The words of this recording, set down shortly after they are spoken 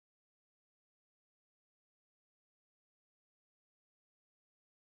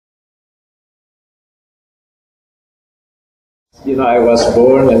You know, I was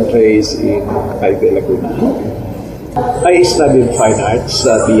born and raised in Cavite, Laguna. I studied fine arts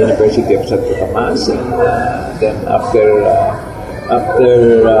at the University of Santo Tomas, and then after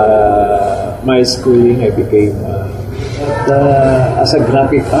my schooling, I became as a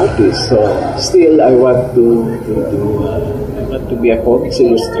graphic artist. So still, I want to be a comics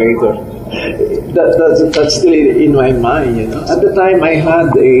illustrator. That's still in my mind, you know. At the time, I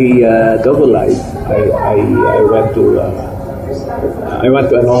had a double life. I went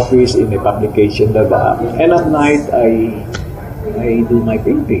to an office in a publication that, and at night I do my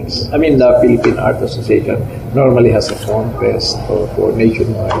paintings. I mean, the Philippine Art Association normally has a contest for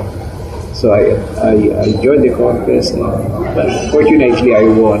nationwide. So I joined the contest, and fortunately I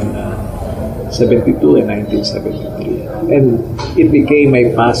won 72 and 1973, and it became my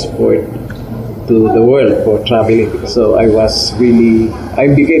passport to the world for traveling. So I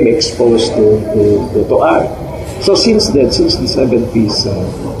became exposed to art. So since then, since the 70s,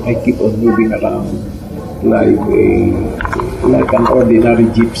 I keep on moving around like an ordinary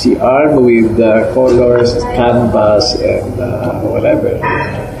gypsy arm with colors, canvas, and whatever.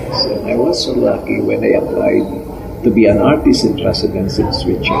 So I was so lucky when I applied to be an artist in residence in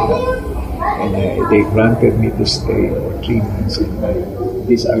Switzerland, and they granted me to stay for 3 months.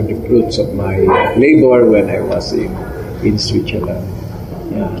 These are the fruits of my labor when I was in Switzerland.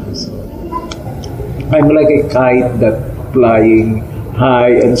 Yeah. So I'm like a kite that flying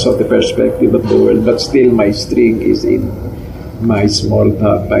high and saw the perspective of the world, but still my string is in my small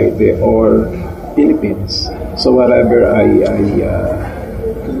town by the Philippines. So whatever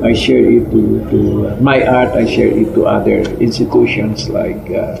I share it to my art, I share it to other institutions like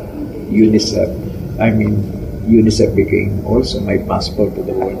UNICEF. I mean, UNICEF became also my passport to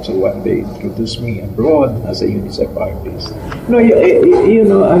the world. So one day introduced me abroad as a UNICEF artist. No, you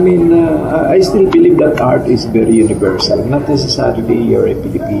know, I mean, I still believe that art is very universal. Not necessarily you're a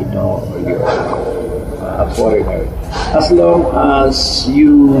Filipino or you're a foreigner. As long as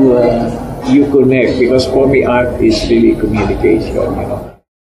you connect, because for me art is really communication, you know.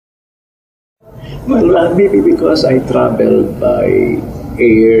 Well, maybe because I traveled by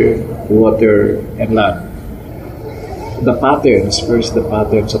air, water, and land. The patterns, first the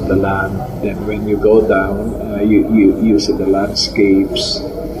patterns of the land, then when you go down, you see the landscapes.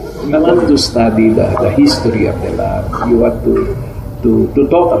 You want to study the history of the land. You want to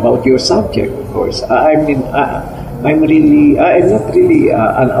talk about your subject, of course. I'm not really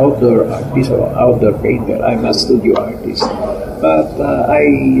an outdoor artist or outdoor painter. I'm a studio artist. But I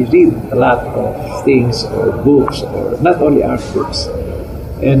read a lot of things or books, or not only art books.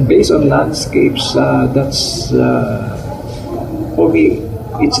 And based on landscapes, that's... for me,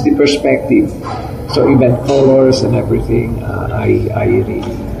 it's the perspective. So even colors and everything,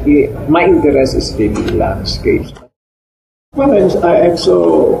 my interest is really landscapes. Well, I'm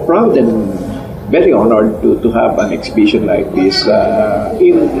so proud and very honored to have an exhibition like this on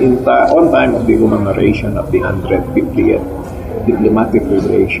time of the commemoration of the 150th diplomatic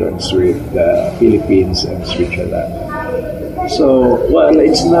relations with the Philippines and Switzerland. So, well,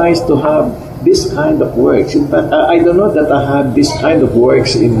 it's nice to have this kind of works. In fact, I don't know that I have this kind of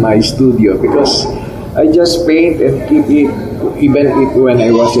works in my studio because I just paint and keep it, even when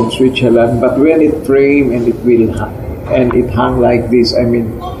I was in Switzerland. But when it framed and it hung like this, I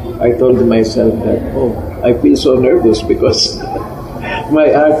mean, I told myself that, I feel so nervous because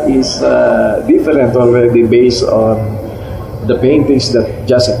my art is different already based on the paintings that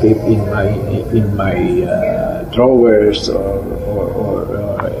just keep in my drawers or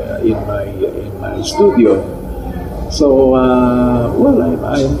in my studio. So well,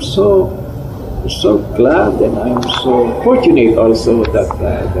 I'm so glad, and I'm so fortunate also that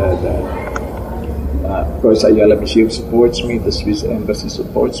of course Ayala Museum supports me, the Swiss Embassy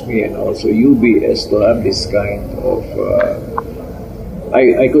supports me, and also UBS to have this kind of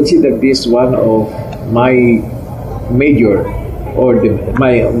I consider this one of my major or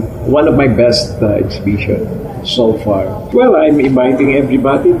one of my best exhibition so far. Well, I'm inviting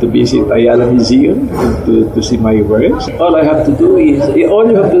everybody to visit Ayala Museum to see my works. All you have to do is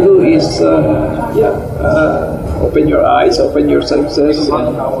open your eyes, open your senses,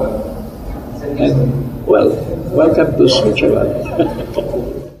 and well, welcome to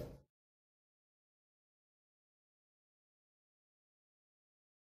Switzerland.